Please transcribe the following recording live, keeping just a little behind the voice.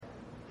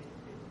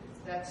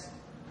That's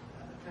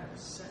kind of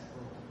a set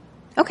rule.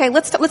 Okay,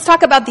 let's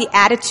talk about the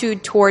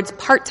attitude towards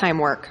part-time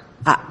work.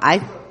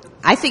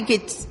 I think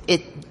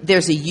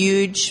there's a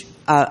huge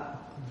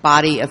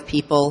body of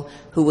people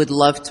who would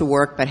love to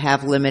work but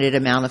have limited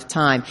amount of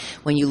time.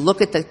 When you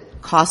look at the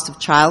cost of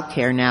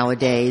childcare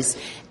nowadays,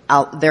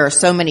 there are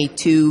so many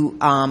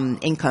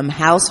two-income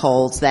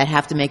households that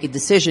have to make a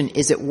decision.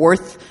 Is it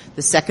worth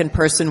the second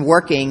person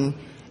working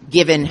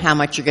given how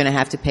much you're going to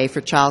have to pay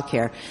for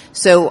childcare?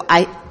 So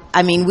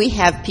I mean, we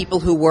have people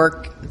who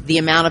work the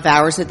amount of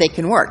hours that they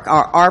can work.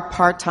 Our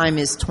part-time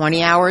is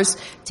 20 hours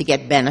to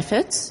get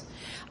benefits,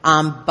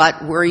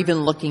 but we're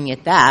even looking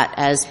at that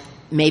as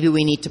maybe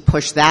we need to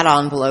push that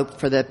envelope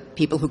for the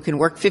people who can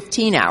work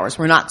 15 hours.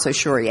 We're not so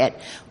sure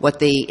yet what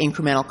the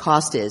incremental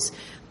cost is.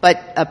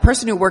 But a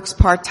person who works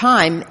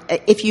part-time,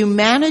 if you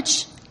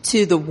manage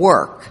to the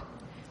work,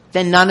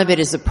 then none of it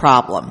is a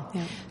problem.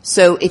 Yeah.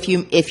 So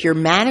if you're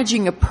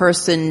managing a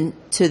person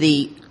to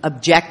the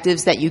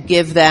objectives that you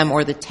give them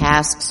or the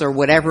tasks or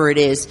whatever it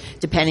is,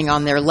 depending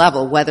on their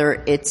level,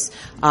 whether it's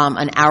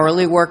an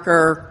hourly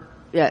worker,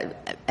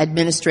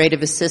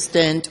 administrative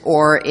assistant,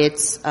 or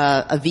it's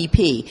a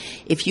VP,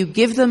 if you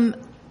give them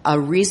a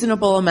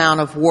reasonable amount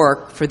of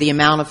work for the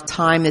amount of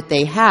time that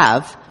they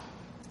have,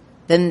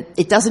 then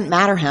it doesn't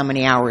matter how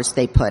many hours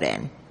they put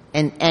in.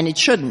 And it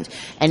shouldn't.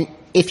 And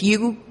if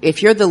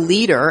you're the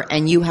leader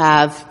and you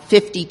have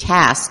 50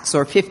 tasks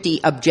or 50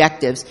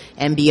 objectives,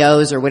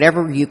 MBOs or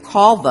whatever you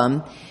call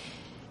them,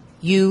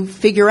 you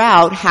figure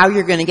out how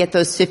you're going to get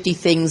those 50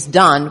 things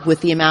done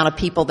with the amount of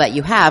people that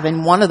you have.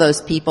 And one of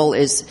those people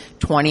is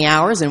 20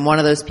 hours, and one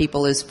of those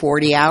people is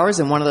 40 hours,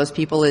 and one of those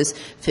people is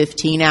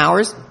 15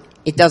 hours.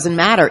 It doesn't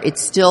matter.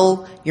 It's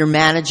still you're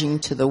managing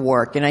to the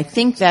work. And I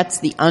think that's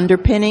the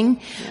underpinning.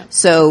 Yeah.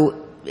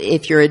 So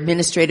if your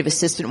administrative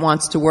assistant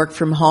wants to work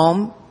from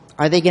home,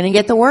 are they going to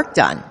get the work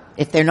done?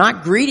 If they're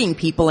not greeting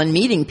people and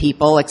meeting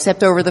people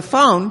except over the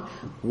phone,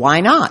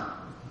 why not?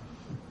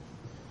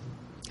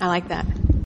 I like that.